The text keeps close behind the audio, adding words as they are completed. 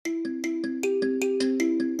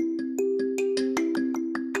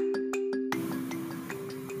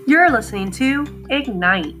You're listening to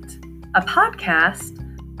Ignite, a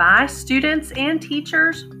podcast by students and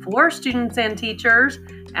teachers for students and teachers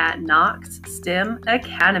at Knox STEM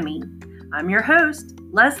Academy. I'm your host,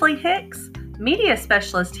 Leslie Hicks, Media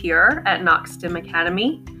Specialist here at Knox STEM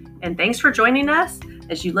Academy, and thanks for joining us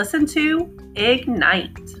as you listen to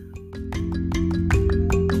Ignite.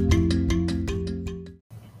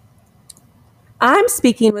 I'm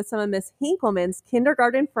speaking with some of Miss Hinkleman's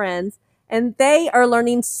kindergarten friends, and they are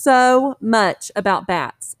learning so much about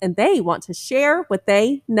bats, and they want to share what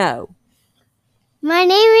they know. My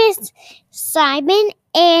name is Simon,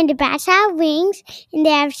 and bats have wings, and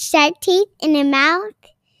they have sharp teeth in their mouth,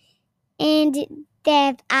 and they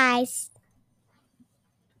have eyes.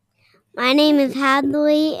 My name is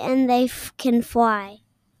Hadley, and they can fly.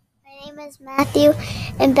 My name is Matthew,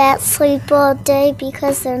 and bats sleep all day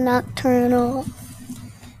because they're nocturnal.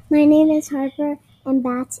 My name is Harper, and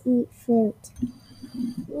bats eat fruit.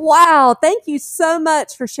 Wow, thank you so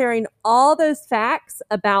much for sharing all those facts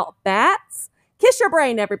about bats. Kiss your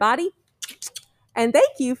brain, everybody. And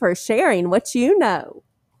thank you for sharing what you know.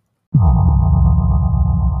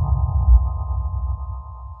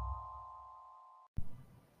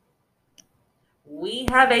 We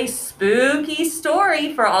have a spooky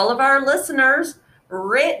story for all of our listeners,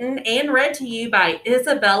 written and read to you by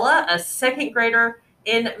Isabella, a second grader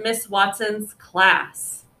in Miss Watson's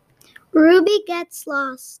class. Ruby gets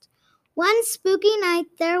lost. One spooky night,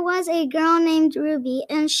 there was a girl named Ruby,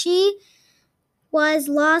 and she was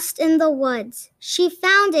lost in the woods. She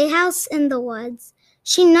found a house in the woods.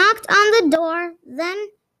 She knocked on the door, then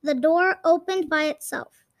the door opened by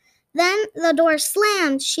itself. Then the door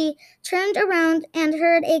slammed. She turned around and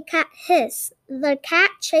heard a cat hiss. The cat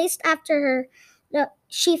chased after her.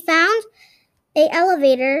 She found an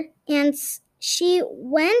elevator, and she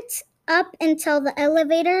went up until the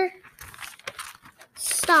elevator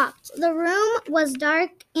stopped. The room was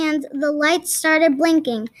dark, and the lights started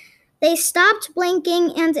blinking. They stopped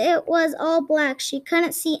blinking, and it was all black. She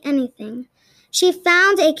couldn't see anything. She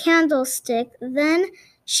found a candlestick. Then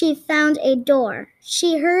she found a door.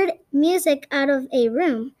 She heard music out of a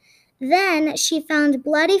room. Then she found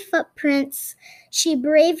bloody footprints. She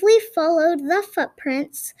bravely followed the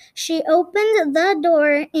footprints. She opened the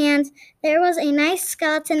door, and there was a nice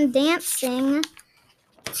skeleton dancing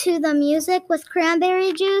to the music with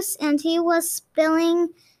cranberry juice, and he was spilling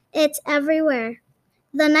it everywhere.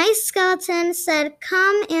 The nice skeleton said,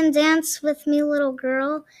 "Come and dance with me, little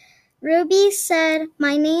girl." Ruby said,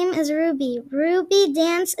 "My name is Ruby." Ruby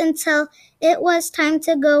danced until it was time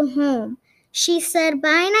to go home. She said,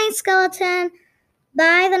 "Bye, nice skeleton."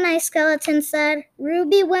 Bye, the nice skeleton said.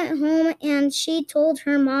 Ruby went home, and she told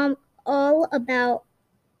her mom all about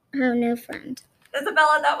her new friend.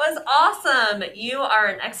 Isabella, that was awesome. You are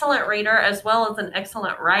an excellent reader as well as an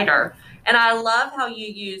excellent writer. And I love how you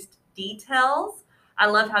used details. I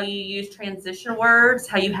love how you used transition words,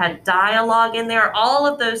 how you had dialogue in there, all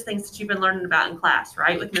of those things that you've been learning about in class,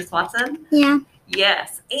 right, with Miss Watson? Yeah.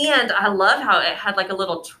 Yes. And I love how it had like a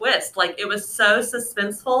little twist. Like it was so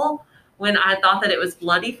suspenseful when I thought that it was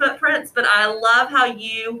bloody footprints, but I love how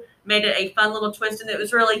you made it a fun little twist, and it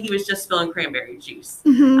was really, he was just spilling cranberry juice.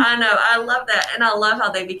 Mm-hmm. I know, I love that, and I love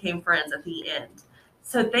how they became friends at the end.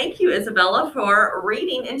 So thank you, Isabella, for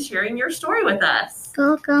reading and sharing your story with us.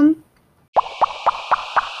 Welcome.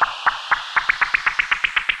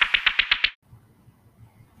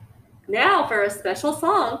 Now for a special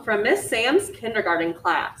song from Miss Sam's kindergarten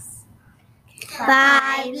class.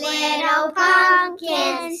 5 little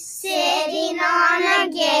pumpkins sitting on a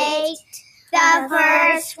gate. The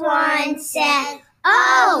first one said,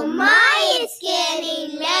 "Oh my, it's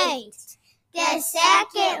getting late." The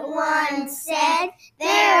second one said,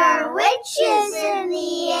 "There are witches in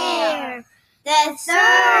the air." The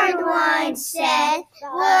third one said,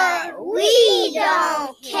 "Well, we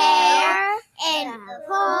don't care." And the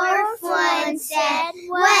fourth one said,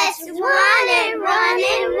 "Let's run and run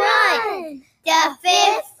and run." The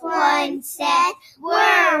fifth one said,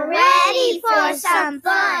 "We're ready for some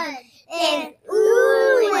fun." And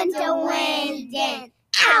ooh went the wind, and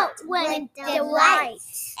out went the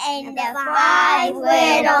lights, and the 5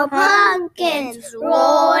 little pumpkins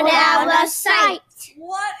rolled out of sight.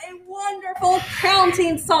 What a wonderful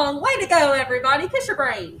counting song. Way to go, everybody. Kiss your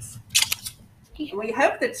brains. We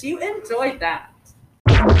hope that you enjoyed that.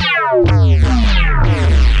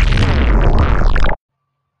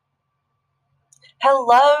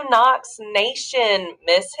 Hello, Knox Nation.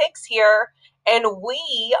 Miss Hicks here, and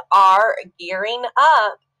we are gearing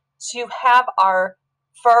up to have our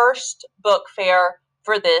first book fair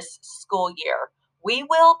for this school year. We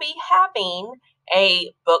will be having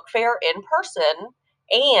a book fair in person,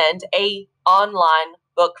 and a online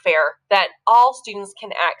book fair that all students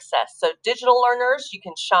can access. So digital learners, you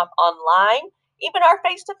can shop online. Even our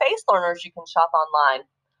face-to-face learners, you can shop online.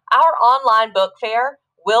 Our online book fair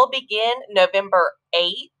will begin November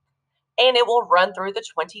 8th, and it will run through the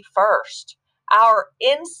 21st. Our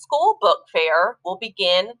in-school book fair will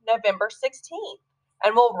begin November 16th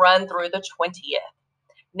and will run through the 20th.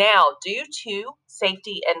 Now, due to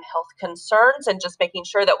safety and health concerns and just making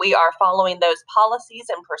sure that we are following those policies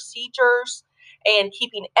and procedures and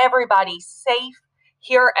keeping everybody safe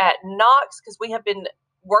here at Knox, because we have been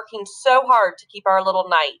working so hard to keep our little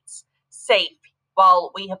knights safe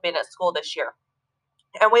while we have been at school this year.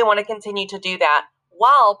 And we want to continue to do that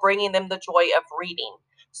while bringing them the joy of reading.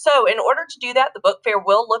 So in order to do that, the book fair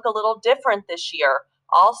will look a little different this year.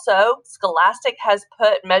 Also, Scholastic has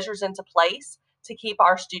put measures into place to keep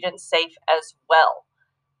our students safe as well.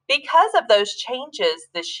 Because of those changes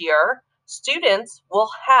this year, students will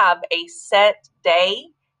have a set day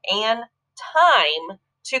and time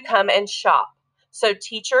to come and shop. So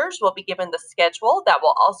teachers will be given the schedule that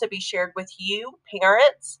will also be shared with you,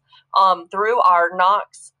 parents, through our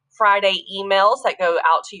Knox Friday emails that go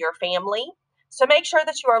out to your family. So make sure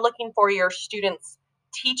that you are looking for your students'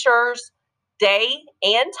 teachers' day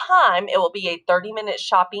and time. It will be a 30-minute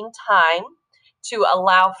shopping time to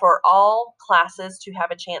allow for all classes to have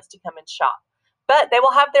a chance to come and shop. But they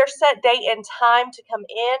will have their set day and time to come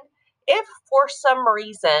in. If for some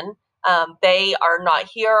reason they are not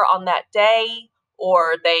here on that day,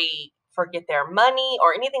 or they forget their money,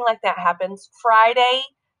 or anything like that happens, Friday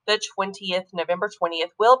the 20th, November 20th,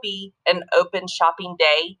 will be an open shopping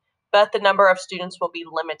day, but the number of students will be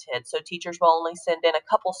limited. So teachers will only send in a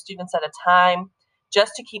couple students at a time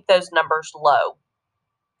just to keep those numbers low.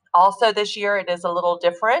 Also this year, it is a little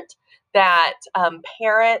different that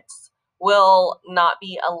parents will not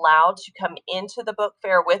be allowed to come into the book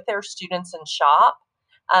fair with their students and shop.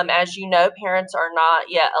 As you know, parents are not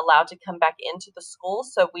yet allowed to come back into the school,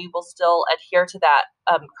 so we will still adhere to that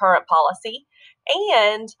current policy.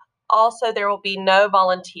 And also, there will be no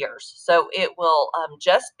volunteers. So it will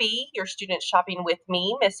just be your students shopping with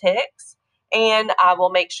me, Miss Hicks, and I will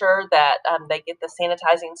make sure that they get the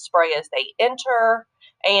sanitizing spray as they enter,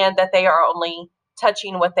 and that they are only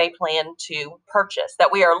touching what they plan to purchase,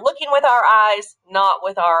 that we are looking with our eyes, not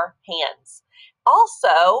with our hands.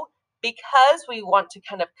 Also, because we want to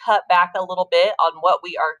kind of cut back a little bit on what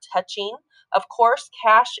we are touching, of course,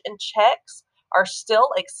 cash and checks are still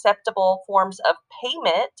acceptable forms of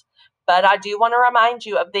payment, but I do want to remind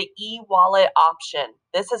you of the e-wallet option.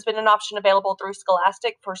 This has been an option available through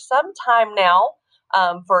Scholastic for some time now,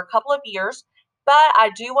 for a couple of years, but I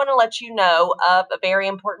do want to let you know of a very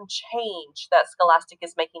important change that Scholastic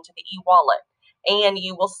is making to the e-wallet. And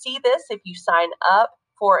you will see this if you sign up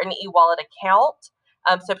for an e-wallet account.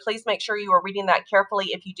 So please make sure you are reading that carefully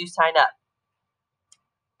if you do sign up.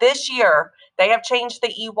 This year, they have changed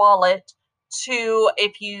the e-wallet to,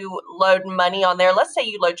 if you load money on there, let's say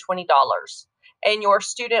you load $20 and your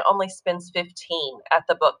student only spends $15 at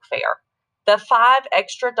the book fair. The $5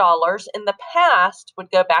 extra in the past would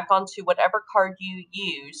go back onto whatever card you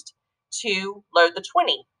used to load the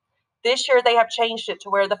 20. This year, they have changed it to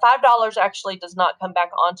where the $5 actually does not come back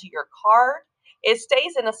onto your card. It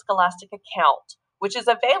stays in a Scholastic account, which is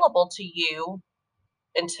available to you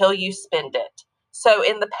until you spend it. So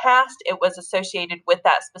in the past, it was associated with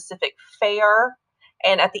that specific fair,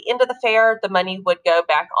 and at the end of the fair, the money would go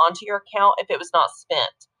back onto your account if it was not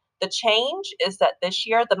spent. The change is that this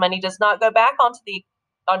year, the money does not go back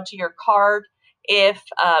onto your card if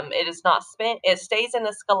it is not spent. It stays in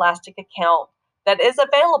a Scholastic account that is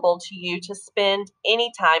available to you to spend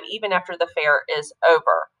anytime, even after the fair is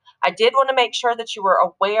over. I did want to make sure that you were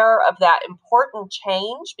aware of that important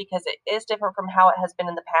change because it is different from how it has been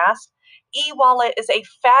in the past. E-wallet is a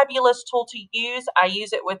fabulous tool to use. I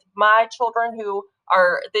use it with my children who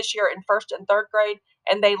are this year in 1st and 3rd grade,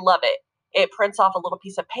 and they love it. It prints off a little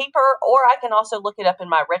piece of paper, or I can also look it up in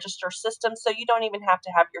my register system, so you don't even have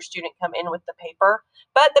to have your student come in with the paper.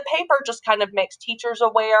 But the paper just kind of makes teachers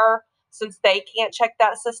aware, since they can't check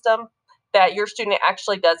that system, that your student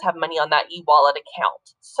actually does have money on that e-wallet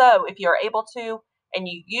account. So if you're able to and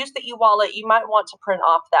you use the e-wallet, you might want to print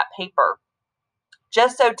off that paper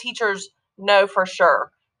just so teachers know for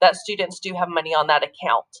sure that students do have money on that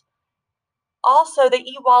account. Also, the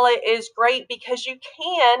e-wallet is great because you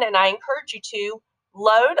can, and I encourage you to,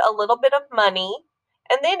 load a little bit of money,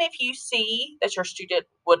 and then if you see that your student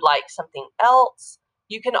would like something else,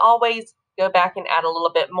 you can always go back and add a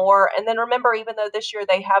little bit more. And then remember, even though this year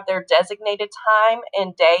they have their designated time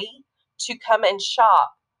and day to come and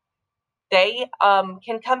shop, they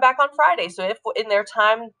can come back on Friday. So if in their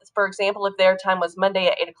time, for example, if their time was Monday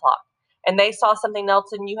at 8 o'clock and they saw something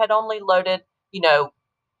else and you had only loaded,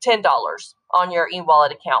 $10 on your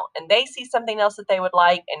e-wallet account and they see something else that they would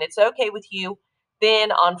like and it's okay with you,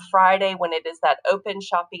 then on Friday when it is that open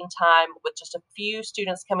shopping time with just a few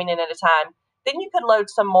students coming in at a time, then you could load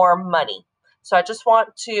some more money. So I just want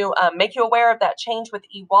to make you aware of that change with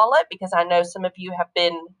e-wallet because I know some of you have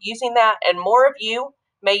been using that and more of you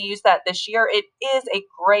may use that this year. It is a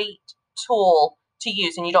great tool to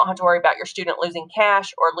use and you don't have to worry about your student losing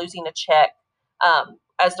cash or losing a check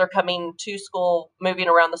as they're coming to school, moving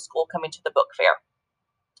around the school, coming to the book fair.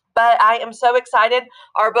 But I am so excited.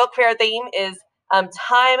 Our book fair theme is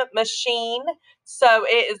Time Machine. So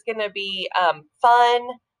it is going to be fun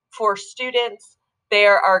for students.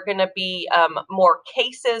 There are going to be more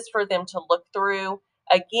cases for them to look through.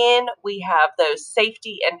 Again, we have those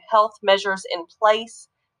safety and health measures in place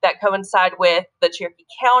that coincide with the Cherokee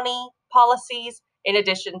County policies in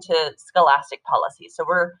addition to scholastic policies. So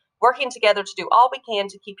we're working together to do all we can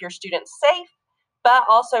to keep your students safe, but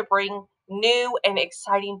also bring new and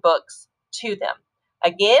exciting books to them.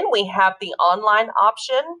 Again, we have the online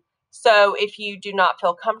option. So if you do not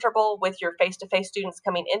feel comfortable with your face-to-face students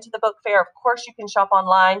coming into the book fair, of course you can shop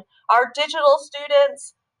online. Our digital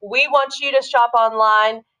students, we want you to shop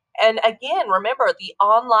online. And again, remember the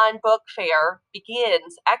online book fair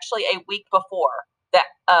begins actually a week before that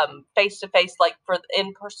face-to-face, like for the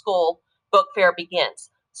in-school book fair begins.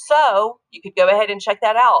 So you could go ahead and check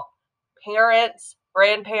that out. Parents,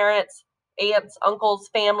 grandparents, aunts, uncles,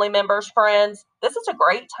 family members, friends. This is a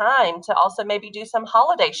great time to also maybe do some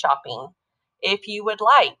holiday shopping if you would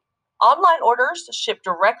like. Online orders ship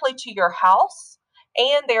directly to your house,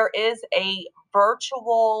 and there is a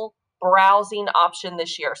virtual browsing option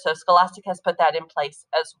this year. So Scholastic has put that in place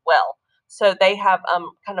as well. So they have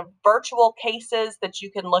kind of virtual cases that you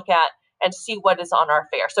can look at and see what is on our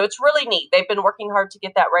fair. So it's really neat. They've been working hard to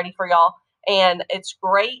get that ready for y'all. And it's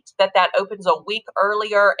great that that opens a week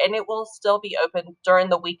earlier, and it will still be open during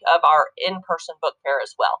the week of our in-person book fair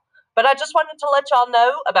as well. But I just wanted to let y'all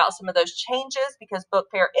know about some of those changes because book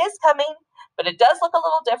fair is coming, but it does look a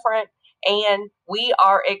little different, and we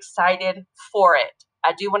are excited for it.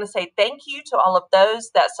 I do want to say thank you to all of those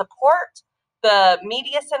that support the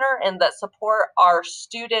Media Center and that support our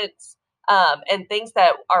students and things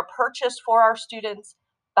that are purchased for our students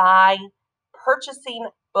by purchasing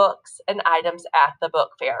books and items at the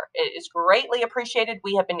book fair. It is greatly appreciated.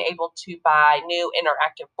 We have been able to buy new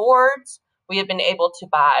interactive boards. We have been able to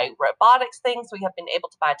buy robotics things. We have been able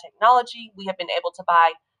to buy technology. We have been able to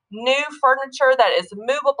buy new furniture that is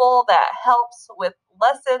movable, that helps with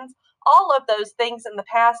lessons. All of those things in the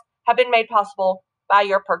past have been made possible by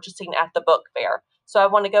your purchasing at the book fair. So I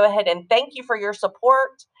want to go ahead and thank you for your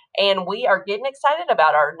support. And we are getting excited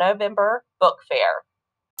about our November book fair.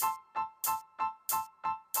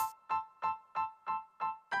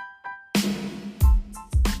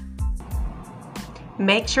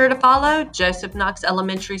 Make sure to follow Joseph Knox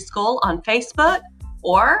Elementary School on Facebook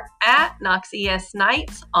or at Knox ES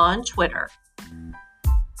Nights on Twitter.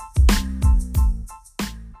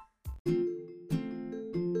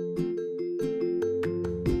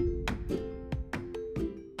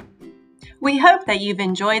 We hope that you've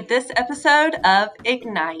enjoyed this episode of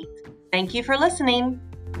Ignite. Thank you for listening.